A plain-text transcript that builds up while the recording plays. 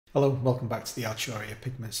Hello, welcome back to the Arturia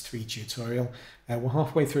Pigments 3 tutorial. We're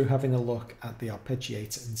halfway through having a look at the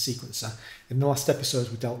Arpeggiator and sequencer. In the last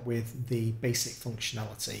episodes we dealt with the basic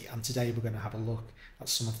functionality, and today we're going to have a look at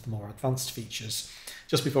some of the more advanced features.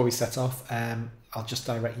 Just before we set off, I'll just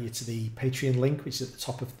direct you to the Patreon link, which is at the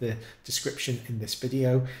top of the description in this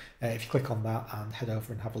video. If you click on that and head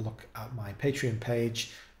over and have a look at my Patreon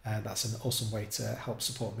page, that's an awesome way to help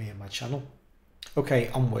support me and my channel. Okay,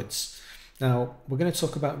 onwards. Now, we're going to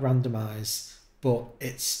talk about randomize, but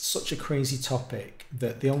it's such a crazy topic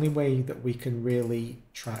that the only way that we can really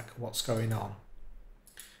track what's going on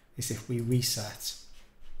is if we reset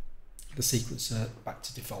the sequencer back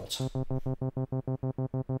to default.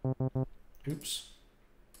 Oops.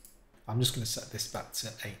 I'm just going to set this back to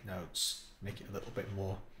 8 notes, make it a little bit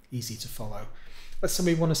more easy to follow. Let's say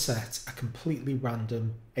we want to set a completely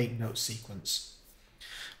random 8-note sequence.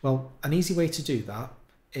 Well, an easy way to do that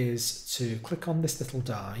is to click on this little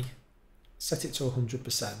die, set it to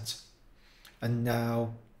 100%, and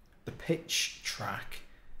now the pitch track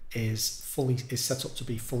is set up to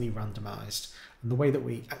be fully randomized. And the way that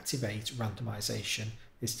we activate randomization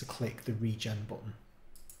is to click the Regen button.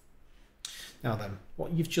 Now then,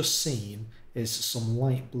 what you've just seen is some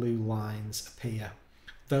light blue lines appear.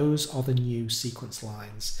 Those are the new sequence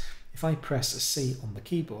lines. If I press a C on the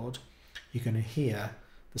keyboard, you're going to hear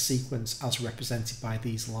the sequence as represented by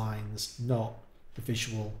these lines, not the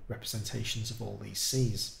visual representations of all these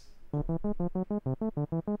Cs. The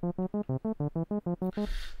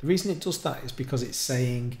reason it does that is because it's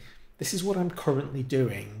saying, this is what I'm currently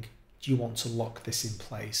doing, do you want to lock this in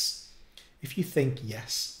place? If you think,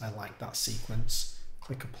 yes, I like that sequence,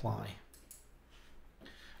 click apply.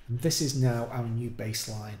 And this is now our new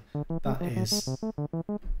baseline. That is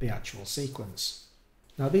the actual sequence.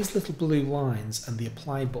 Now these little blue lines and the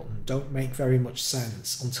apply button don't make very much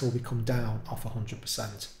sense until we come down off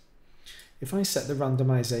 100%. If I set the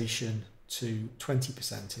randomization to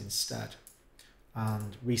 20% instead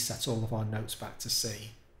and reset all of our notes back to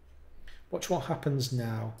C, watch what happens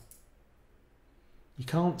now. You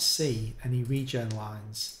can't see any regen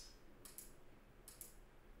lines.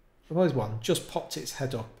 There's one just popped its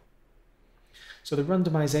head up. So the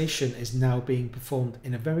randomization is now being performed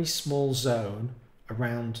in a very small zone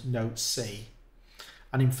around note C,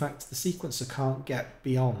 and in fact the sequencer can't get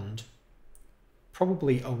beyond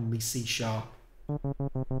probably only C sharp.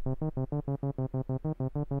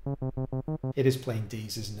 It is playing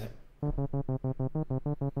Ds, isn't it?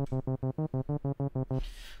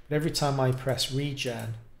 But every time I press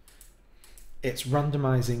Regen, it's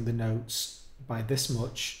randomizing the notes by this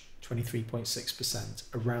much, 23.6%,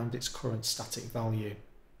 around its current static value.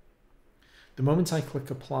 The moment I click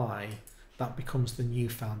apply, that becomes the new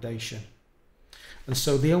foundation. And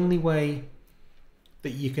so the only way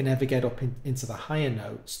that you can ever get up into the higher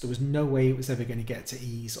notes, there was no way it was ever going to get to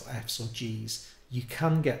E's or F's or G's. You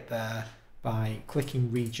can get there by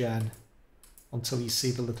clicking Regen until you see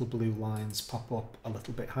the little blue lines pop up a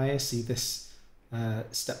little bit higher. See this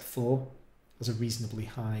step 4 as a reasonably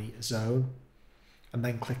high zone, and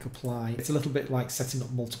then click apply. It's a little bit like setting up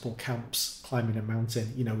multiple camps, climbing a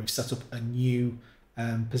mountain. You know, we've set up a new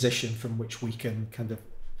position from which we can kind of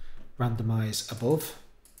randomize above.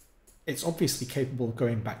 It's obviously capable of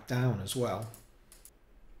going back down as well.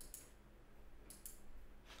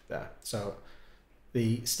 There, so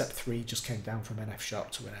the step 3 just came down from an F sharp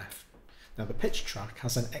to an F. Now the pitch track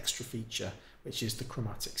has an extra feature, which is the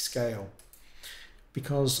chromatic scale,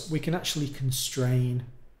 because we can actually constrain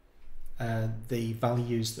the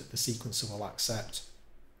values that the sequencer will accept.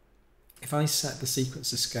 If I set the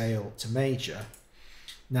sequencer scale to major,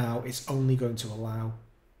 now it's only going to allow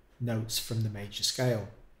notes from the major scale.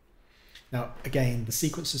 Now again, the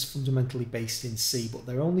sequencer is fundamentally based in C, but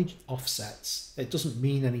they're only offsets. It doesn't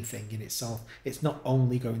mean anything in itself. It's not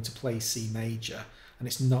only going to play C major, and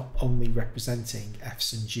it's not only representing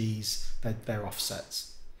Fs and Gs, they're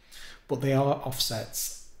offsets. But they are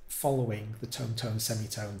offsets following the tone-tone,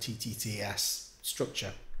 semitone, TTTS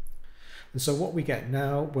structure. And so what we get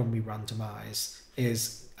now when we randomize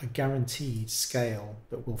is a guaranteed scale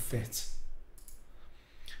that will fit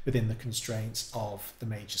within the constraints of the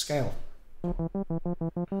major scale. So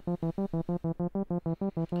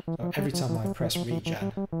every time I press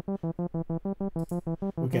Regen,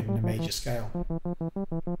 we're getting a major scale.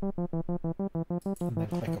 And then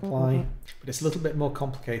click apply. But it's a little bit more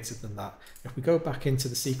complicated than that. If we go back into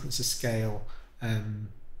the sequencer scale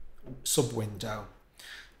sub-window,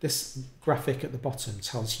 this graphic at the bottom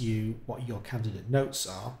tells you what your candidate notes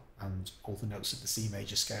are, and all the notes of the C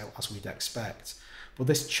major scale as we'd expect. But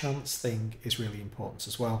this chance thing is really important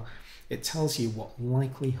as well. It tells you what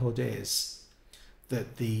likelihood is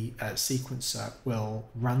that the sequencer will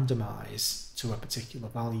randomize to a particular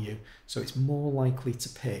value. So it's more likely to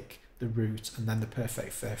pick the root and then the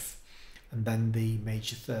perfect fifth and then the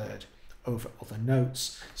major third over other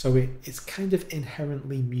notes. So it's kind of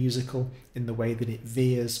inherently musical in the way that it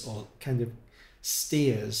veers or kind of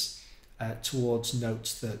steers towards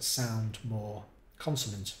notes that sound more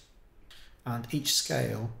consonant. And each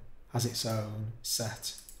scale has its own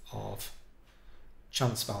set of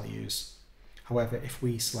chance values. However, if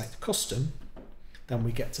we select custom, then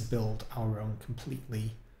we get to build our own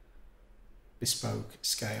completely bespoke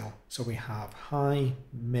scale. So we have high,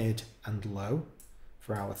 mid and low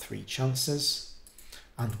for our 3 chances,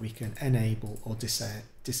 and we can enable or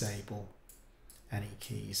disable any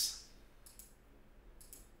keys.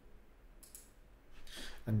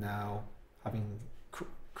 And now, having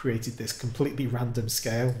created this completely random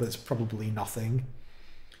scale that's probably nothing,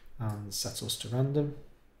 and set us to random,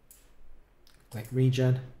 click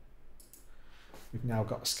Regen, we've now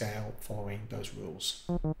got a scale following those rules.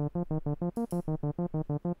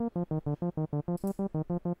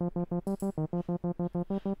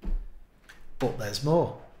 But there's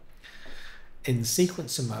more. In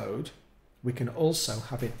sequencer mode, we can also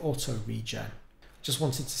have it auto regen. Just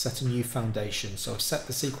wanted to set a new foundation, so I've set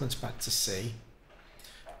the sequence back to C.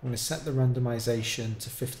 I'm going to set the randomization to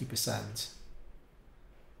 50%.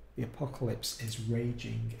 The apocalypse is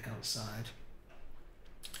raging outside.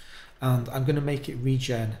 And I'm going to make it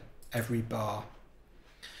regen every bar.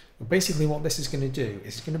 But basically what this is going to do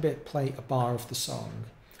is it's going to play a bar of the song,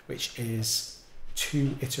 which is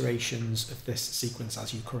 2 iterations of this sequence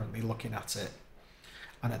as you're currently looking at it.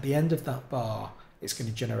 And at the end of that bar, it's going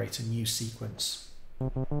to generate a new sequence.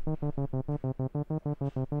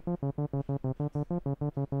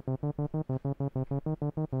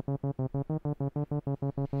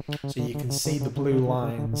 So you can see the blue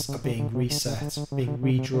lines are being reset, being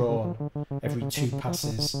redrawn every 2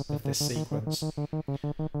 passes of this sequence,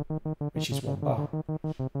 which is 1 bar.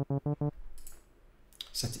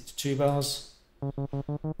 Set it to 2 bars.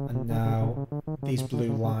 And now these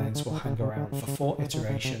blue lines will hang around for 4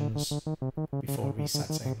 iterations before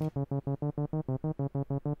resetting.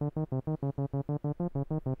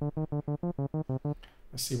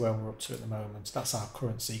 Let's see where we're up to at the moment. That's our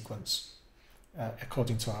current sequence.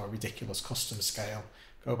 According to our ridiculous custom scale,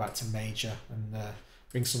 go back to major and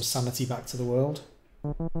bring some sanity back to the world.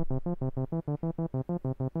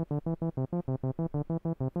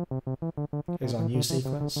 Here's our new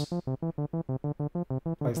sequence.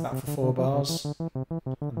 Plays that for 4 bars,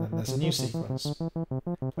 and then there's a new sequence.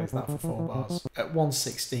 Plays that for 4 bars. At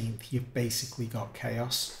 1/16th, you've basically got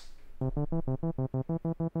chaos.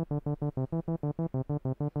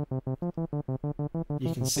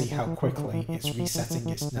 You can see how quickly it's resetting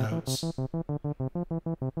its notes.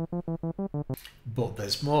 But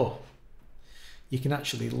there's more. You can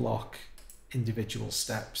actually lock individual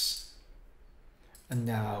steps, and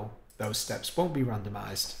now those steps won't be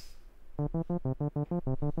randomized.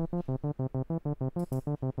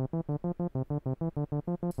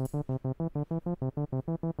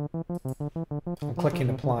 I'm clicking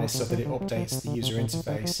apply so that it updates the user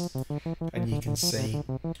interface, and you can see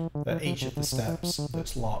that each of the steps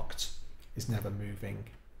that's locked is never moving.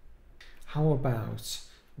 How about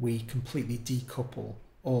we completely decouple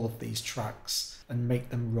all of these tracks and make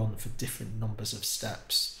them run for different numbers of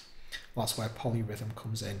steps? That's where Polyrhythm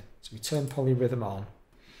comes in. So we turn Polyrhythm on,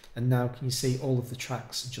 and now can you see all of the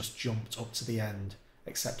tracks just jumped up to the end,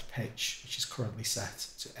 except pitch, which is currently set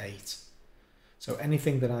to 8. So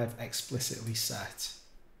anything that I've explicitly set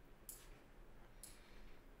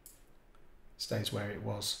stays where it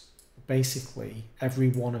was. Basically, every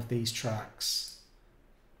one of these tracks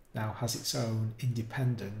now has its own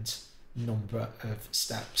independent number of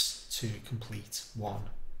steps to complete one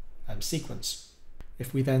sequence.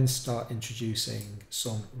 If we then start introducing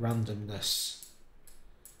some randomness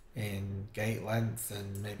in gate length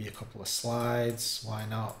and maybe a couple of slides, why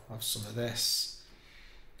not have some of this?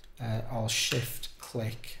 I'll shift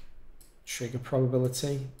click trigger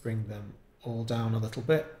probability, bring them all down a little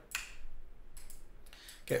bit,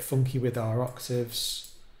 get funky with our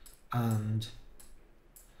octaves, and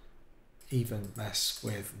even mess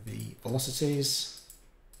with the velocities.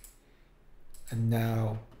 And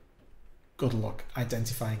now good luck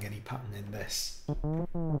identifying any pattern in this.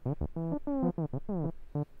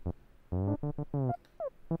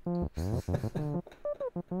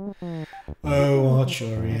 Oh,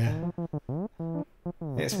 Arturia.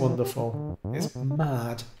 It's wonderful. It's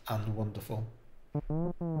mad and wonderful.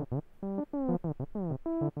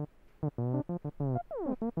 Do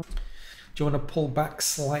you want to pull back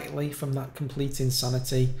slightly from that complete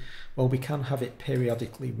insanity? Well, we can have it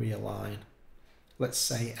periodically realign. Let's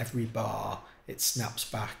say every bar it snaps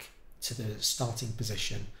back to the starting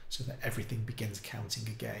position so that everything begins counting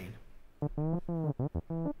again.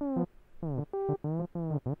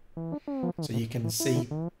 So you can see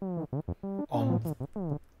on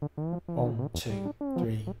 1, 2,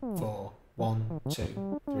 3, 4, 1,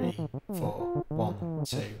 2, 3, 4, 1,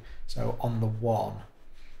 2. So on the 1,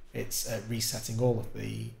 it's resetting all of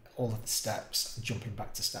the steps and jumping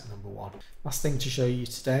back to step number 1. Last thing to show you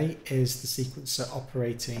today is the sequencer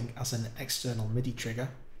operating as an external MIDI trigger.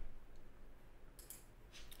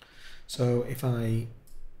 So if I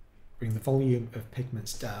bring the volume of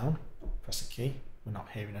Pigments down, press a key, we're not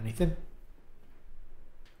hearing anything.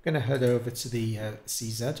 I'm going to head over to the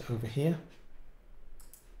CZ over here,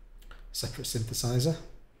 separate synthesizer.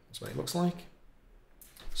 That's what it looks like.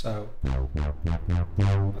 So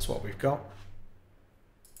that's what we've got.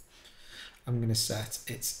 I'm going to set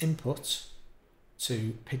its input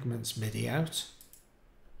to Pigments MIDI out.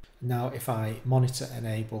 Now if I monitor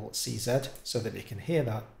enable CZ so that it can hear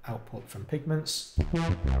that output from Pigments.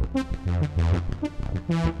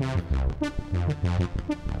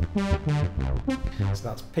 So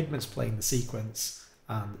that's Pigments playing the sequence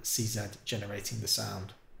and CZ generating the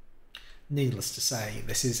sound. Needless to say,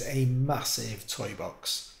 this is a massive toy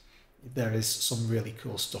box. There is some really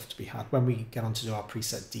cool stuff to be had. When we get on to do our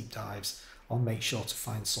preset deep dives, I'll make sure to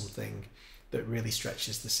find something that really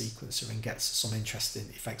stretches the sequencer and gets some interesting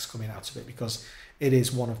effects coming out of it, because it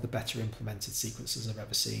is one of the better implemented sequencers I've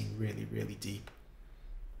ever seen. Really, really deep.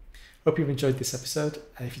 Hope you've enjoyed this episode.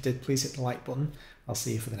 If you did, please hit the like button. I'll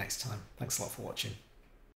see you for the next time. Thanks a lot for watching.